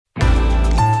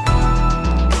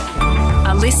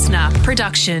listener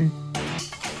production.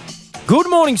 Good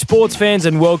morning, sports fans,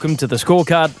 and welcome to The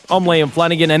Scorecard. I'm Liam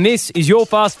Flanagan, and this is your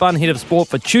fast, fun hit of sport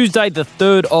for Tuesday, the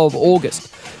 3rd of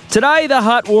August. Today, the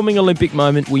heartwarming Olympic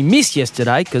moment we missed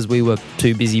yesterday because we were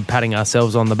too busy patting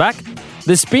ourselves on the back.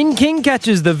 The Spin King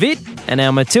catches the Vit, and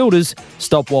our Matildas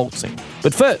stop waltzing.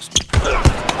 But first,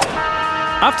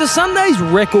 after Sunday's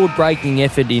record-breaking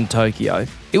effort in Tokyo,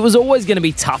 it was always going to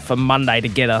be tough for Monday to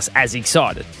get us as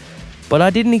excited. But I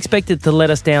didn't expect it to let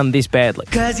us down this badly.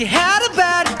 'Cause you had a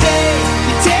bad day,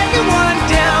 you take one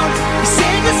down, you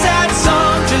sing a sad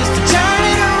song just to turn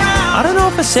it around. I don't know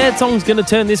if a sad song's going to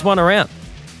turn this one around.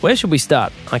 Where should we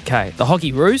start? Okay, the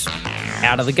Hockey Roos,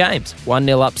 out of the games.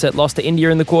 1-0 upset loss to India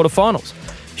in the quarterfinals.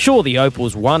 Sure, the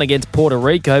Opals won against Puerto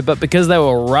Rico, but because they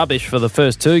were rubbish for the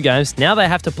first 2 games, now they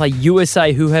have to play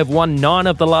USA, who have won 9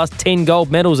 of the last 10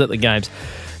 gold medals at the games.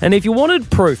 And if you wanted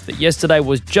proof that yesterday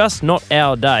was just not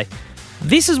our day,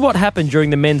 this is what happened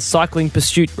during the men's cycling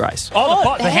pursuit race.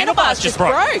 The handlebars just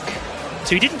broke.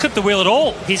 So he didn't clip the wheel at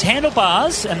all. His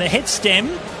handlebars and the head stem.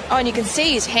 Oh, and you can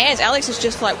see his hands. Alex is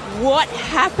just like, what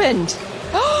happened?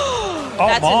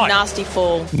 That's a nasty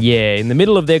fall. Yeah, in the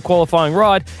middle of their qualifying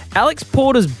ride, Alex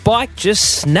Porter's bike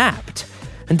just snapped.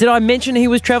 And did I mention he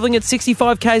was travelling at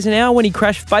 65 k's an hour when he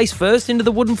crashed face first into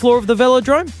the wooden floor of the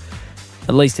velodrome?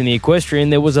 At least in the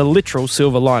equestrian, there was a literal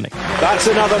silver lining. That's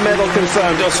another medal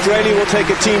confirmed. Australia will take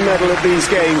a team medal at these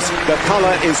games. The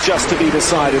colour is just to be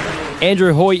decided.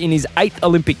 Andrew Hoy in his 8th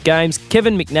Olympic Games,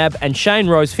 Kevin McNabb and Shane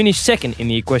Rose finished second in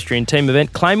the equestrian team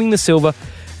event, claiming the silver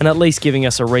and at least giving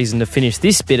us a reason to finish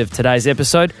this bit of today's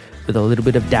episode with a little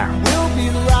bit of Darryl. We'll be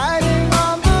riding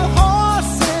on the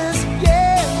horses,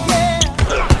 yeah, yeah.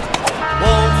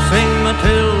 Waltzing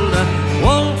Matilda,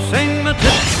 waltzing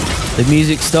Matilda. The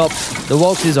music stops. The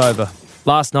waltz is over.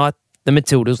 Last night, the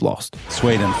Matildas lost.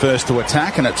 Sweden first to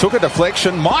attack, and it took a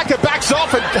deflection. Micah backs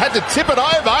off and had to tip it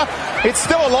over. It's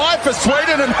still alive for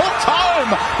Sweden and hooked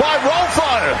home by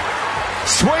Rolfo.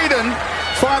 Sweden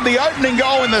find the opening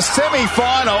goal in the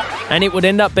semi-final. And it would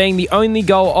end up being the only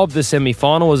goal of the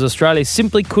semi-final, as Australia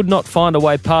simply could not find a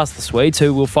way past the Swedes,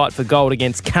 who will fight for gold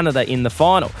against Canada in the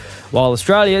final, while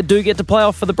Australia do get to play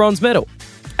off for the bronze medal.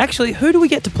 Actually, who do we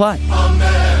get to play?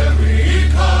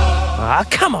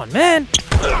 Come on, man.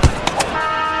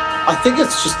 I think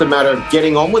it's just a matter of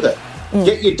getting on with it.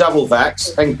 Get your double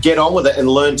vax and get on with it and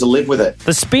learn to live with it.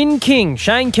 The Spin King,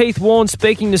 Shane Keith Warne,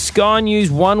 speaking to Sky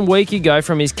News 1 week ago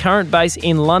from his current base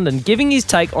in London, giving his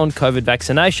take on COVID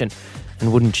vaccination.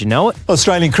 And wouldn't you know it?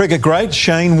 Australian cricket great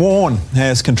Shane Warne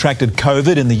has contracted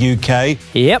COVID in the UK.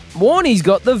 Yep, Warney's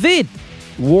got the vid.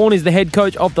 Warne is the head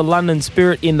coach of the London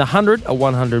Spirit in the 100, a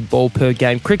 100 ball per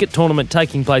game cricket tournament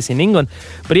taking place in England.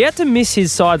 But he had to miss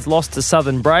his side's loss to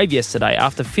Southern Brave yesterday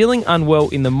after feeling unwell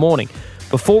in the morning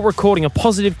before recording a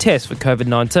positive test for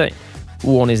Covid-19.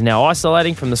 Warne is now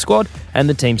isolating from the squad and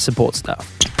the team's support staff.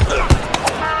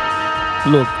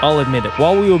 Look, I'll admit it,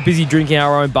 while we were busy drinking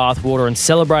our own bathwater and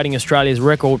celebrating Australia's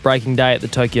record-breaking day at the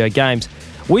Tokyo Games,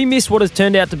 we missed what has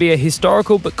turned out to be a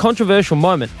historical but controversial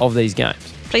moment of these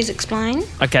games. Please explain.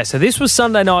 Okay, so this was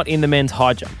Sunday night in the men's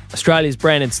high jump. Australia's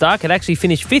Brandon Stark had actually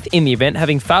finished 5th in the event,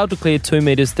 having failed to clear 2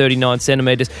 metres 39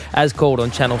 centimetres as called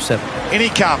on Channel 7. In he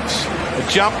comes. A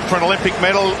jump for an Olympic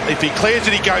medal. If he clears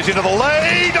it, he goes into the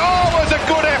lead. Oh, it was a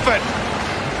good effort.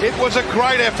 It was a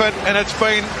great effort, and it's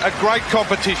been a great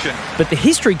competition. But the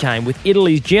history came with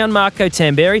Italy's Gianmarco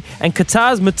Tamberi and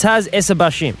Qatar's Mutaz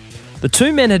Essebashim. The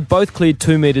 2 men had both cleared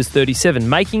 2 metres 37,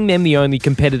 making them the only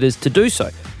competitors to do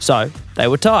so. So, they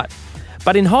were tied.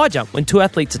 But in high jump, when 2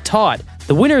 athletes are tied,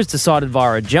 the winner is decided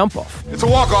via a jump-off. It's a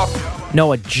walk-off.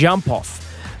 No, a jump-off.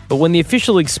 But when the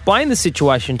official explained the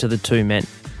situation to the 2 men,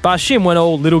 Bashim went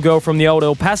all little girl from the old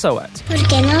El Paso ads. ¿Por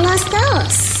qué no los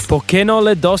dos? ¿Por qué no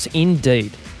los dos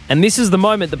indeed? And this is the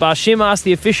moment that Bashim asked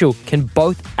the official, can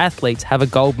both athletes have a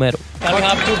gold medal?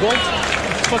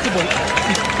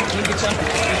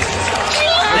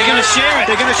 They're going to share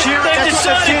it. They're going to share it. They've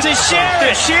decided to share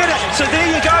it. So there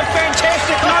you go.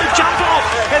 Fantastic. No jump off.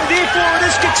 And therefore it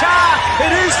is Qatar.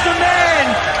 It is the man.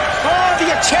 Oh, the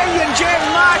Italian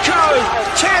Gianmarco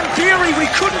Tamberi.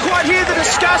 We couldn't quite hear the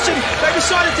discussion. They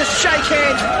decided to shake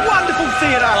hands. Wonderful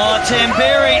theatre. Oh,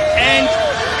 Tamberi and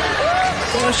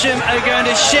Bashim are going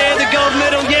to share the gold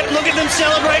medal. Yep, look at them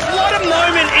celebrate. What a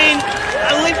moment in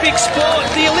Olympic sport.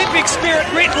 The Olympic spirit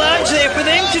writ large there for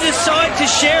them to decide to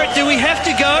share it. Do we have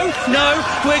to go? No,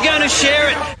 we're going to share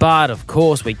it. But, of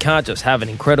course, we can't just have an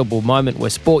incredible moment where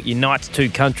sport unites 2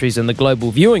 countries and the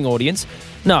global viewing audience.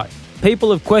 No,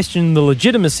 people have questioned the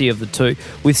legitimacy of the two,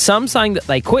 with some saying that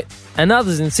they quit and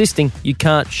others insisting you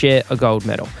can't share a gold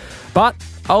medal. But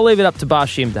I'll leave it up to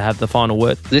Bashim to have the final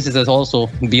word. This is also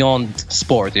beyond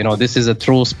sport. This is a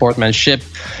true sportsmanship.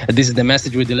 This is the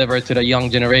message we deliver to the young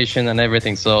generation and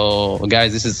everything. So,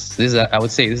 guys, this is I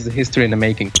would say, this is history in the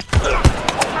making.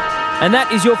 And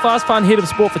that is your Fast Fun hit of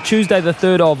sport for Tuesday, the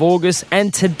 3rd of August.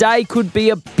 And today could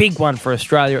be a big one for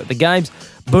Australia at the Games.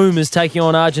 Boomers taking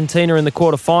on Argentina in the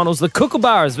quarterfinals. The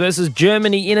Kookaburras versus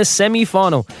Germany in a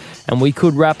semi-final. And we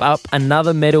could wrap up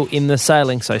another medal in the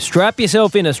sailing. So strap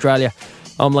yourself in, Australia.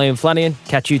 I'm Liam Flanagan.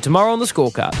 Catch you tomorrow on the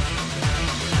Scorecard.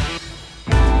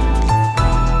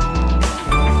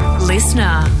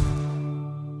 Listener.